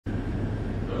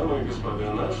Дамы и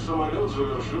господа, наш самолет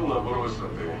завершил набор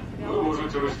высоты. Вы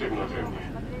можете расстегнуть ремни.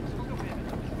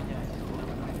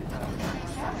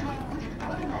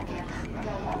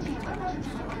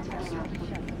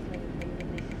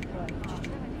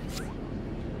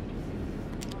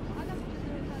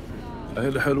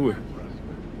 عيلة حلوة.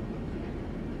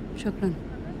 شكرا.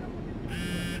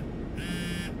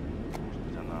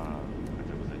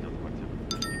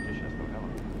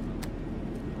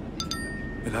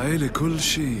 العيلة كل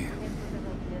شيء.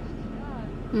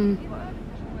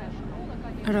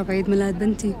 قرب عيد ميلاد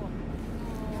بنتي.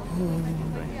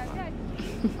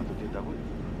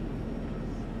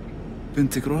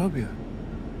 بنتك رابية.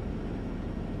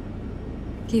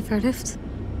 كيف عرفت؟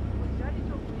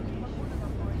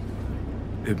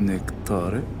 ابنك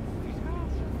طارق،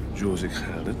 جوزك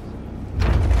خالد.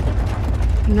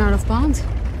 نعرف بعض؟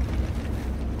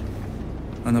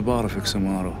 أنا بعرفك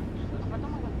سمارة.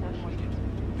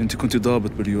 أنت كنت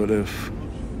ضابط بالULF.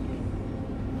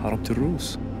 حاربت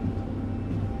الروس.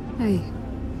 أي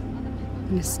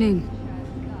من سنين.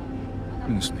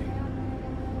 من سنين.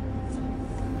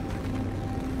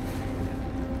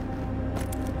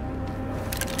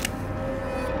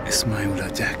 اسمعي ولا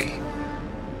تحكي.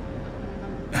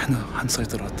 احنا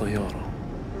حنسيطر على الطيارة.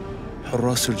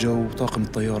 حراس الجو وطاقم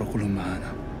الطيارة كلهم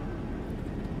معانا.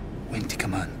 وانت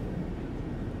كمان.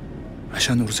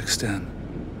 عشان أورزكستان.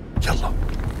 يلا.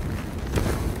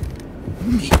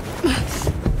 أمي.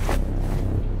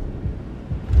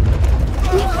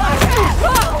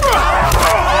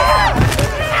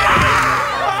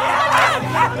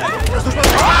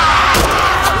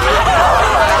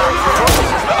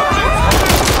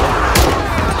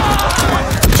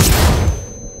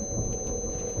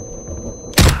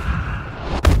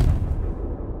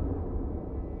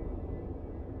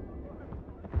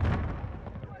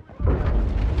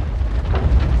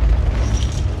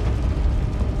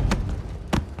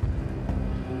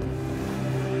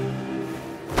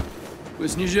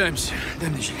 Снижаемся. Дай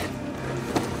мне жилет.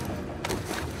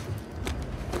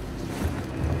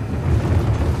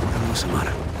 Hello,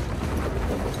 Samara.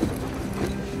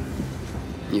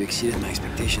 You exceeded my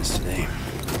expectations today.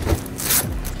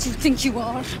 What do you think you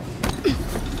are?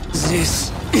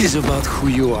 This is about who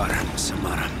you are,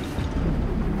 Samara.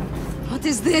 What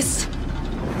is this?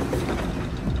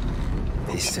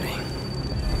 History.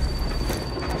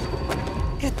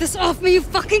 Get this off me, you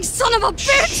fucking son of a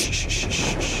bitch! Shh, shh, shh,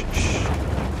 shh, shh.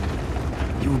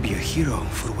 You will be a hero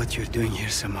for what you're doing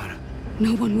here, Samara.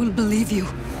 No one will believe you.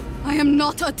 I am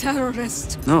not a terrorist.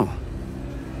 No.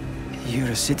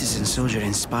 You're a citizen soldier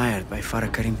inspired by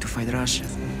Farah Karim to fight Russia.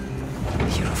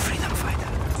 You're a freedom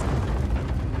fighter.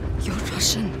 You're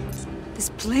Russian. This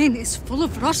plane is full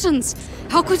of Russians.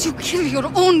 How could you kill your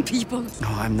own people? No,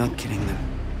 I'm not killing them.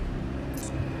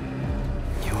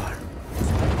 You are.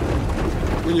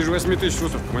 Мы ниже 8000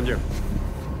 футов, командир.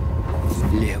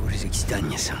 Ле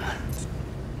Урзикистане, Самара.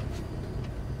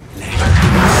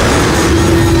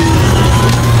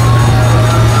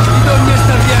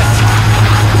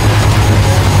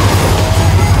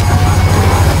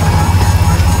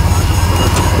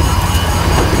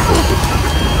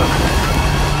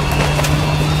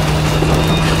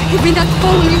 Give me that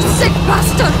phone, you sick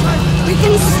bastard! We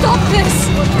can stop this!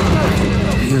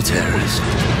 You're a terrorist.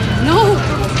 No!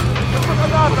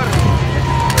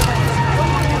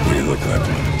 You look like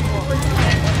one.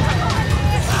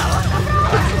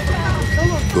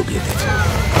 Go get it.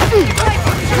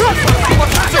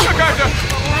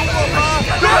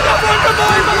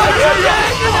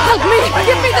 Help me!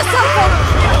 Give me the cell phone!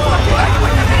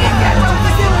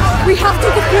 We have to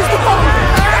defuse the phone!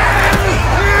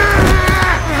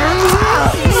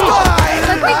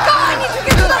 Let me go! I need to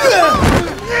get to the phone!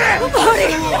 Hurry!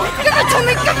 Give it to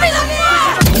me! Give me the phone!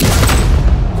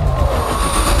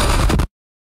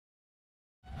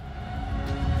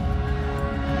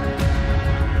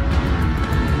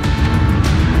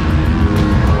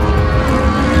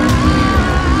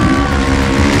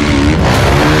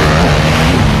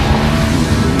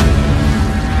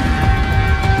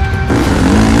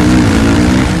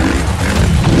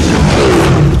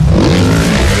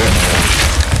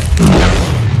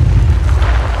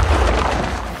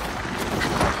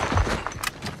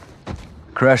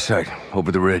 Crash site,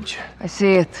 over the ridge. I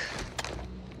see it.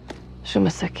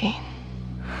 Shumasaki.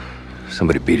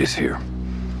 Somebody beat us here.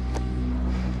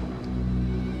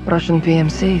 Russian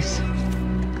PMCs.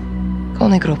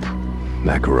 Kony Group.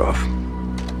 Makarov.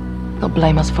 They'll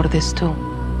blame us for this too.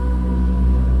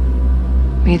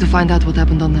 We need to find out what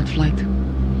happened on that flight.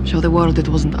 Show the world it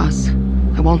wasn't us.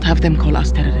 I won't have them call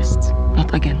us terrorists.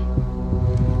 Not again.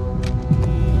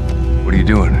 What are you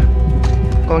doing?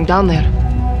 Going down there.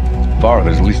 Farah,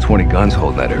 there's at least 20 guns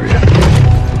holding that area.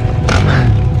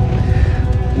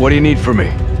 What do you need from me?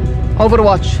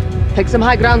 Overwatch. Take some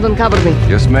high ground and cover me.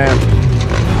 Yes, ma'am.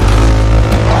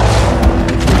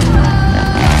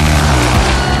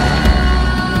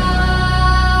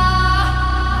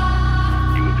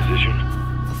 You in position?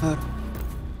 Affirm.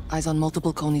 Eyes on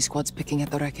multiple Coney squads picking at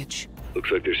the wreckage.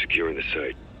 Looks like they're securing the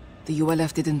site. The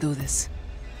ULF didn't do this.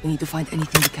 We need to find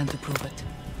anything we can to prove it.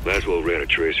 Laswell ran a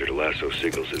tracer to lasso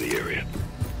signals in the area.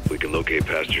 We can locate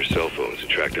passenger cell phones and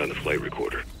track down the flight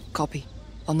recorder. Copy.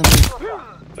 On the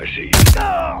move. I see you.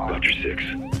 Got your 6.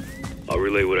 I'll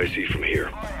relay what I see from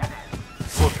here.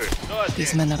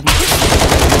 These men are not.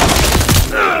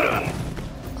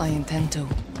 I intend to.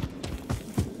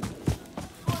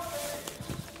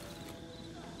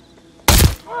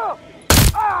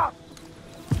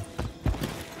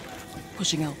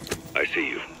 Pushing out. I see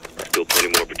you. Still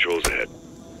plenty more patrols ahead.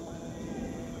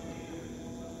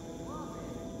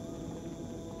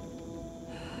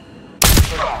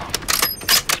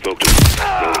 Spoke to him.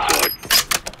 No one saw it.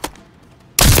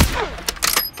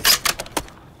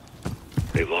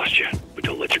 They lost you, but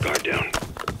don't let your guard down.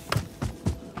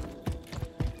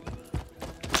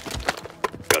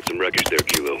 Got some wreckage there,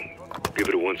 Kilo. Give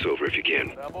it a once-over if you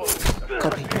can.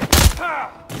 Copy.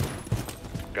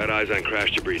 Got eyes on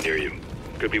crash debris near you.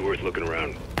 Could be worth looking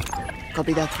around.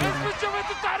 Copy that,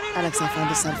 Fredo. Alex, I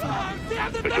found a cell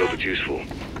phone. Let's hope it's useful.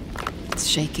 It's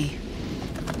shaky.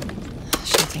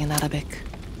 Shouting in Arabic.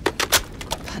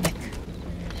 Panic.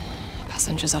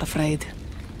 Passengers are afraid.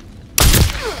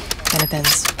 Then it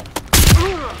ends.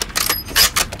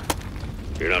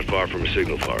 You're not far from a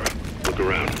signal, Farah. Look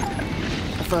around.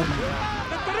 Affirm.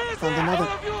 Found another.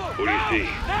 What do you see?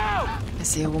 I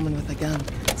see a woman with a gun.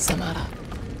 Samara.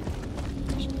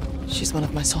 She's one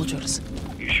of my soldiers.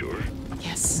 You sure?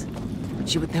 Yes.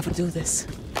 She would never do this.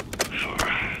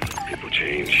 Farah, people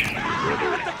change.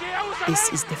 Brother,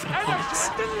 This is different, Alex.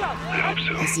 I hope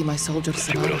so. I see my soldier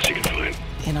See what Samara else you can find.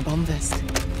 in a bomb vest.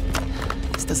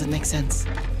 This doesn't make sense.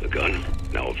 A gun?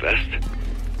 Now a vest?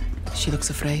 She looks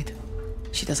afraid.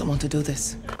 She doesn't want to do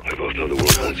this. We both know the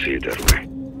world won't see it that way.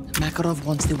 Makarov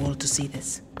wants the world to see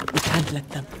this. We can't let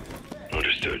them.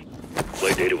 Understood.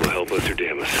 Flight data will help us or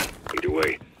damn us. Either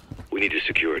way, we need to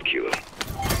secure it, Kilo.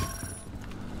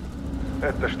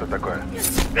 Это что такое?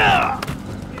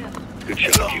 Good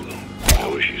shot, Kilo.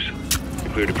 No issues.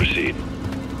 You're clear to proceed.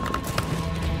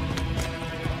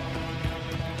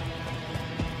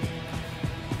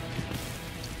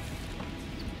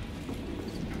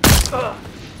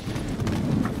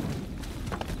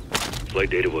 Flight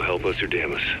data will help us or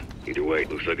damn us. Either way,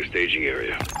 looks like a staging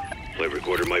area. Flight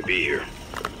recorder might be here.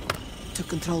 Took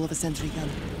control of a sentry gun.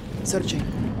 Searching.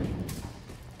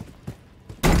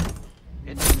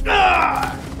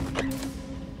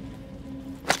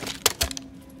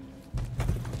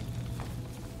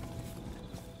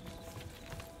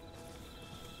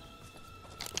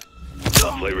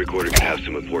 Flight recorder can have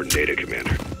some important data,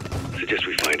 Commander. Suggest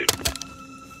we find it.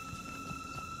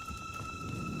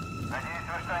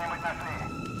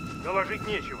 Доложить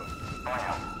нечего.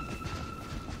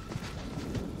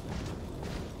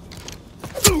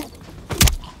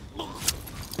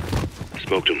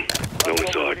 Smoked him. No one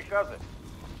saw it. Приказы?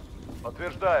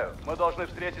 Подтверждаю, мы должны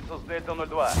встретиться с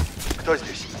Дельта-02. Кто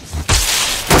здесь?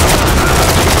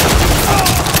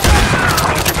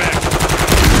 Watch your back.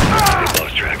 They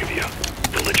lost track of you.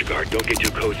 Don't let your guard. Don't get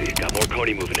too cozy. Got more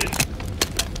Coney moving in.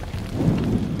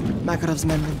 Makarov's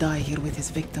men will die here with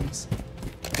his victims.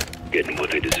 Getting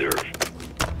what they deserve.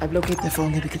 I've located if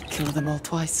only we could kill them all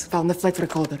twice. Found the flight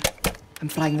recorder. I'm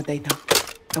frying the data.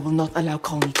 I will not allow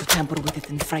Coney to tamper with it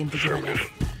and frame the Affirmative.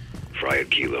 ULF. Fry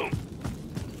it, Kilo.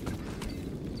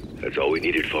 That's all we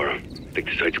needed, Farah. Think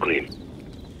the site's clean.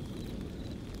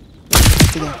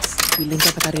 Yes, we link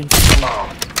up at that info.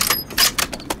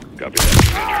 Copy that,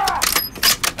 Commander.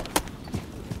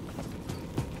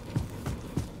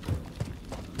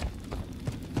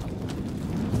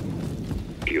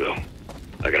 Kilo,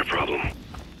 I got a problem.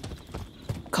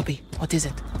 Copy. What is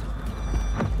it?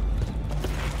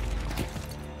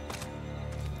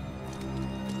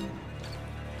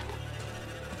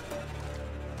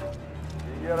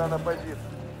 Сиера на позиции.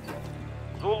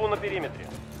 Зулу на периметре.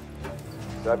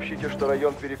 Сообщите, что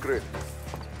район перекрыт.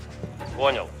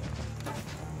 Понял.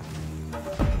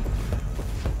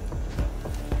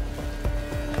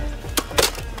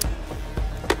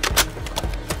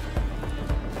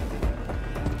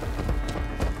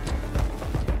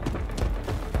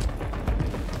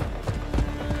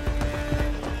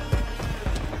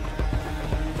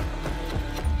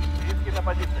 Риски на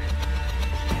позиции.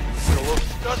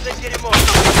 Что за дерьмо?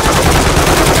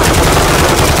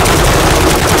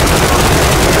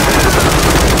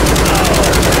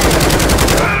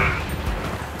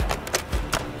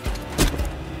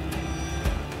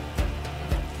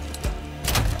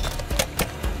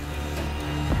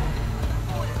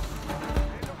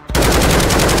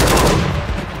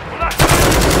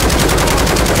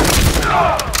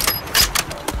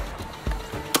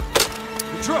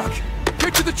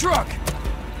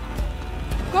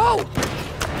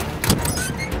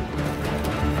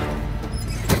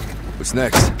 What's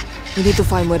next? We need to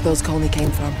find where those Coney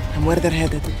came from, and where they're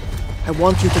headed. I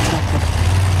want you to track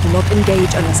them. Do not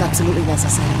engage unless absolutely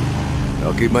necessary.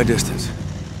 I'll keep my distance.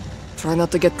 Try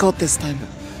not to get caught this time.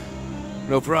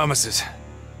 No promises.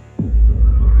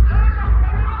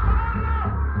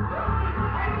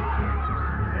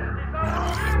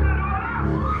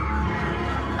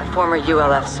 A former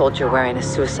ULF soldier wearing a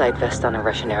suicide vest on a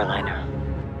Russian airliner.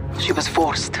 She was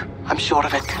forced. I'm sure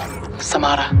of it.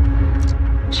 Samara.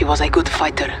 She was a good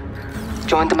fighter.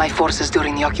 Joined my forces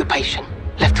during the occupation.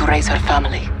 Left to raise her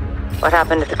family. What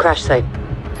happened at the crash site?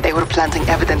 They were planting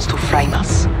evidence to frame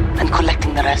us, and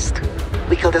collecting the rest.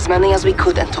 We killed as many as we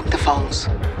could and took the phones.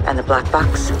 And the black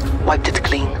box? Wiped it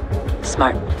clean.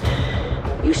 Smart.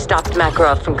 You stopped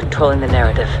Makarov from controlling the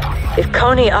narrative. If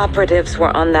Coney operatives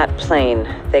were on that plane,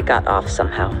 they got off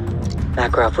somehow.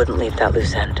 Makarov wouldn't leave that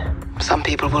loose end. Some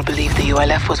people will believe the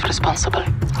ULF was responsible.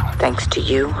 Thanks to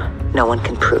you, no one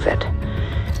can prove it.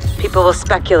 People will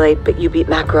speculate, but you beat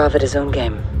Makarov at his own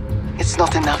game. It's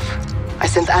not enough. I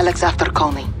sent Alex after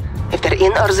Coney. If they're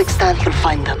in Urzikstan, he'll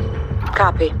find them.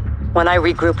 Copy. When I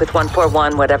regroup with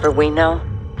 141, whatever we know,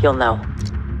 you'll know.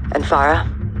 And Farah?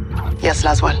 Yes,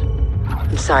 Laswell.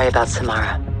 I'm sorry about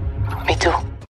Samara. Me too.